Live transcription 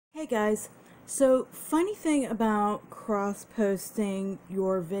Hey guys, so funny thing about cross-posting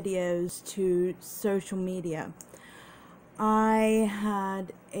your videos to social media. I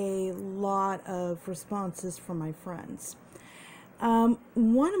had a lot of responses from my friends. One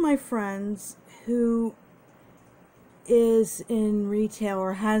of my friends who is in retail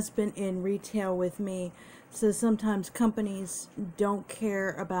or has been in retail with me says sometimes companies don't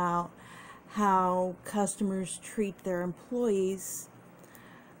care about how customers treat their employees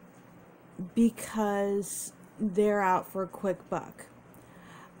because they're out for a quick buck.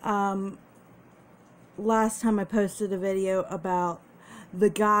 Last time I posted a video about the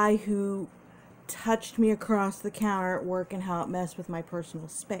guy who touched me across the counter at work and how it messed with my personal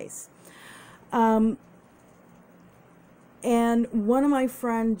space. And one of my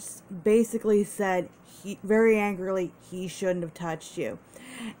friends basically said, very angrily, he shouldn't have touched you.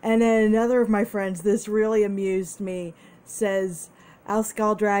 And then another of my friends, this really amused me, says,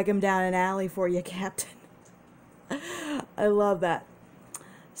 I'll drag him down an alley for you, Captain. I love that.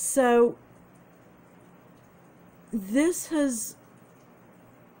 So, this has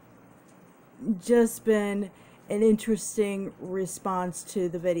just been an interesting response to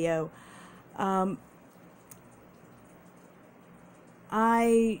the video.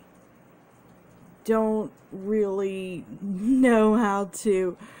 I don't really know how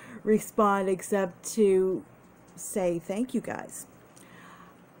to respond except to say thank you guys.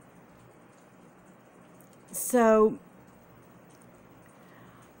 So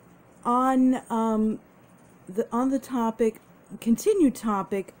on the topic, continued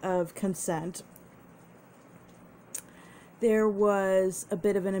topic of consent, there was a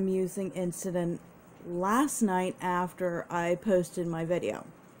bit of an amusing incident last night after I posted my video.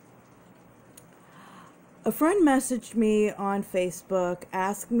 A friend messaged me on Facebook,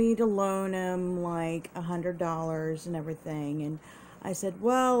 asked me to loan him like $100 and everything, and I said,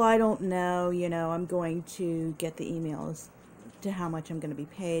 well, I don't know, I'm going to get the emails to how much I'm going to be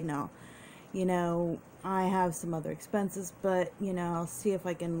paid now. I have some other expenses, but, I'll see if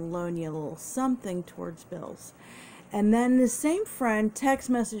I can loan you a little something towards bills. And then the same friend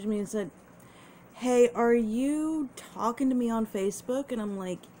text messaged me and said, hey, are you talking to me on Facebook? And I'm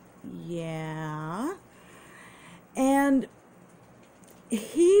like, yeah. And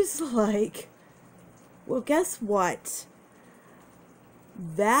he's like, well, guess what?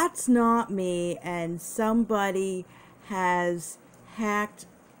 That's not me, and somebody has hacked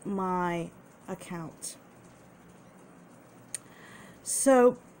my account.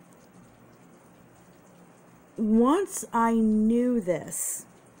 So once I knew this,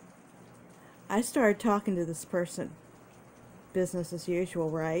 I started talking to this person. Business as usual,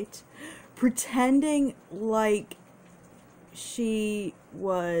 right? Pretending like she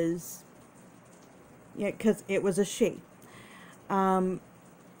was, because it was a she.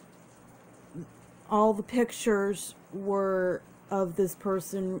 All the pictures of this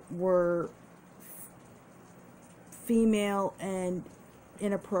person were female and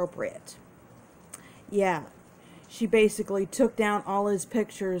inappropriate. Yeah, she basically took down all his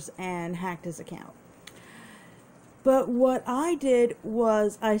pictures and hacked his account. But what I did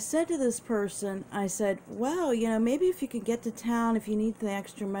was I said to this person, I said, well, maybe if you could get to town, if you need the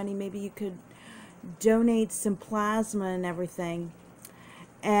extra money, maybe you could donate some plasma and everything.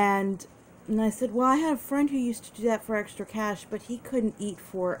 And I said, well, I had a friend who used to do that for extra cash, but he couldn't eat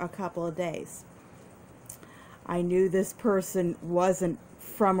for a couple of days. I knew this person wasn't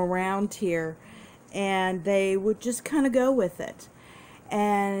from around here, and they would just kind of go with it.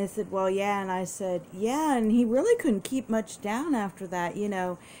 And I said, well, yeah. And I said, yeah, and he really couldn't keep much down after that,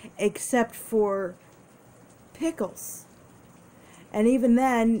 except for pickles. And even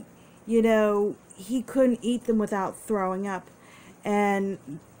then, he couldn't eat them without throwing up.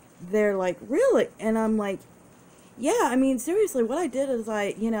 And they're like, really? And I'm like, yeah, I mean, seriously, what I did is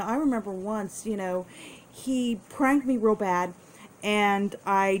I remember once, he pranked me real bad, and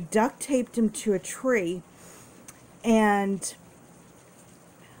I duct taped him to a tree and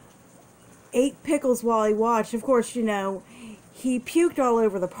ate pickles while he watched. Of course, he puked all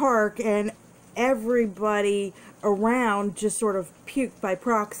over the park, and everybody around just sort of puked by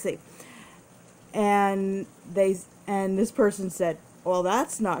proxy. And this person said, well,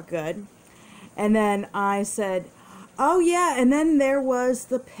 that's not good. And then I said, oh yeah, and then there was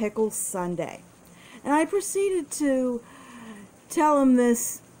the pickle sundae. And I proceeded to tell him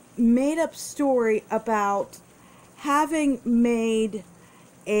this made-up story about having made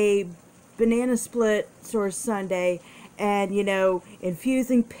a banana split sort of sundae and,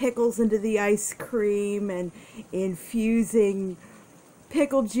 infusing pickles into the ice cream and infusing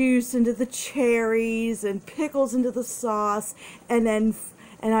pickle juice into the cherries and pickles into the sauce, and then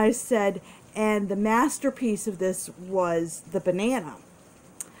And I said, and the masterpiece of this was the banana.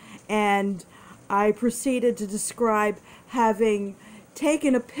 And I proceeded to describe having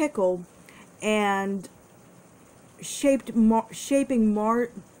taken a pickle and shaping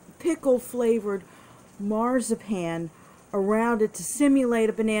pickle flavored marzipan around it to simulate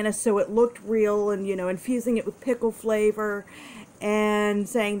a banana so it looked real, and infusing it with pickle flavor, and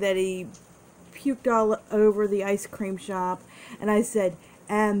saying that he puked all over the ice cream shop. And I said,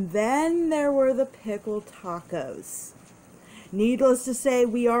 and then there were the pickle tacos. Needless to say,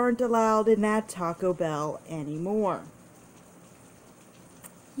 we aren't allowed in that Taco Bell anymore.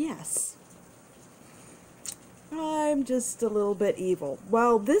 Yes. I'm just a little bit evil.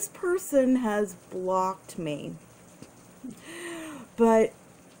 Well, this person has blocked me. But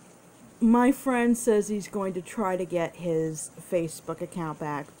my friend says he's going to try to get his Facebook account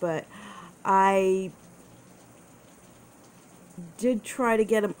back. But I did try to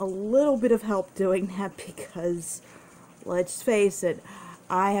get him a little bit of help doing that because, let's face it,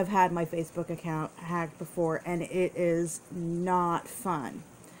 I have had my Facebook account hacked before, and it is not fun.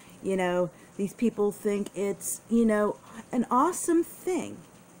 These people think it's, an awesome thing.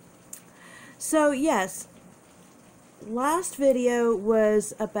 So, yes, last video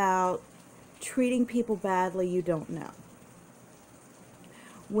was about treating people badly you don't know.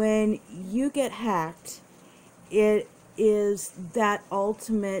 When you get hacked, it is that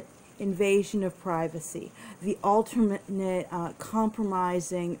ultimate invasion of privacy, the ultimate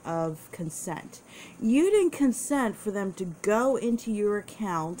compromising of consent. You didn't consent for them to go into your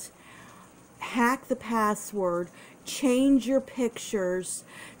account, hack the password, change your pictures,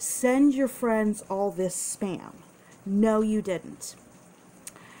 send your friends all this spam. No, you didn't.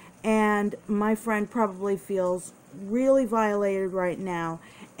 And my friend probably feels really violated right now,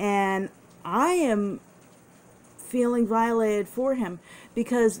 and I am feeling violated for him,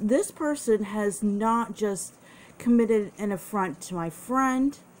 because this person has not just committed an affront to my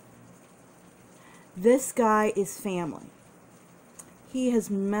friend. This guy is family. He has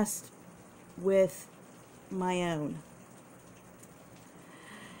messed with my own.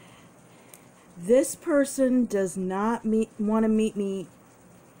 This person does not want to meet me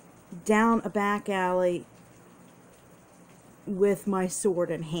down a back alley with my sword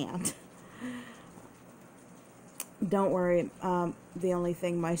in hand. Don't worry, the only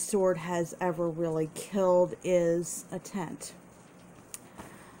thing my sword has ever really killed is a tent.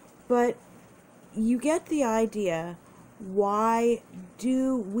 But you get the idea. Why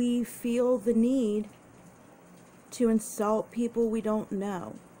do we feel the need to insult people we don't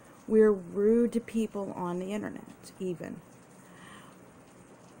know? We're rude to people on the internet, even.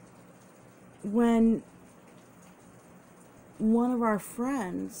 When one of our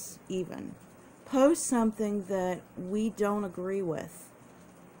friends, even, post something that we don't agree with,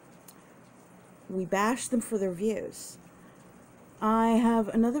 we bash them for their views. I have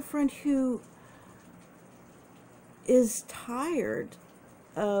another friend who is tired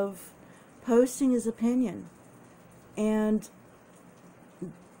of posting his opinion, and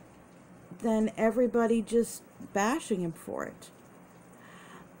then everybody just bashing him for it.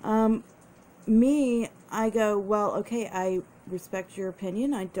 I go, well, okay, I respect your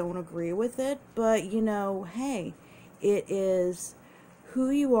opinion. I don't agree with it, but hey, it is who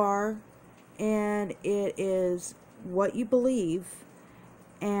you are, and it is what you believe,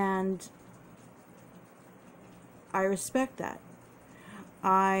 and I respect that.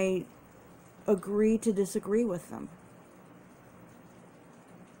 I agree to disagree with them.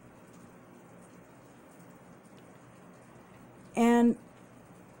 And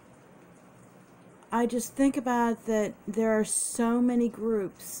I just think about that there are so many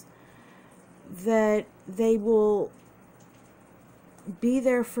groups that they will be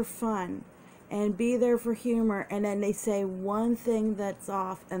there for fun and be there for humor, and then they say one thing that's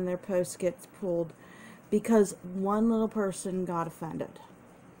off and their post gets pulled because one little person got offended.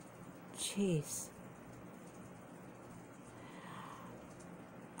 Jeez.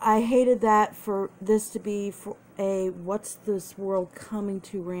 I hated that for this to be for a what's this world coming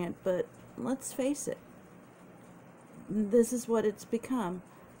to rant, but let's face it, this is what it's become.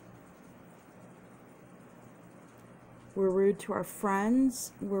 We're rude to our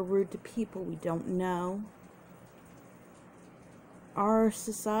friends. We're rude to people we don't know. Our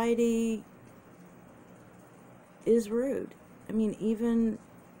society is rude. I mean, even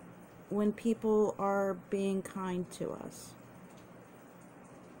when people are being kind to us.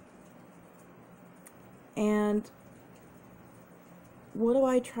 And what do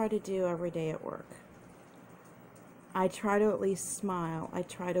I try to do every day at work? I try to at least smile. I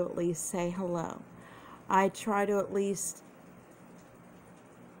try to at least say hello. I try to at least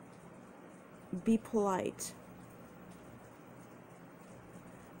be polite.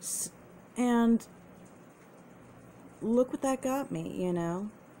 And look what that got me, you know.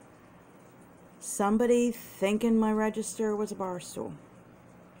 Somebody thinking my register was a bar stool.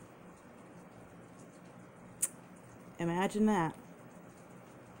 Imagine that.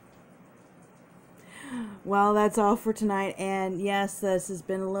 Well, that's all for tonight. And yes, this has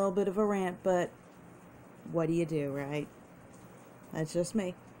been a little bit of a rant, but what do you do, right? That's just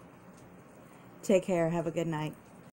me. Take care. Have a good night.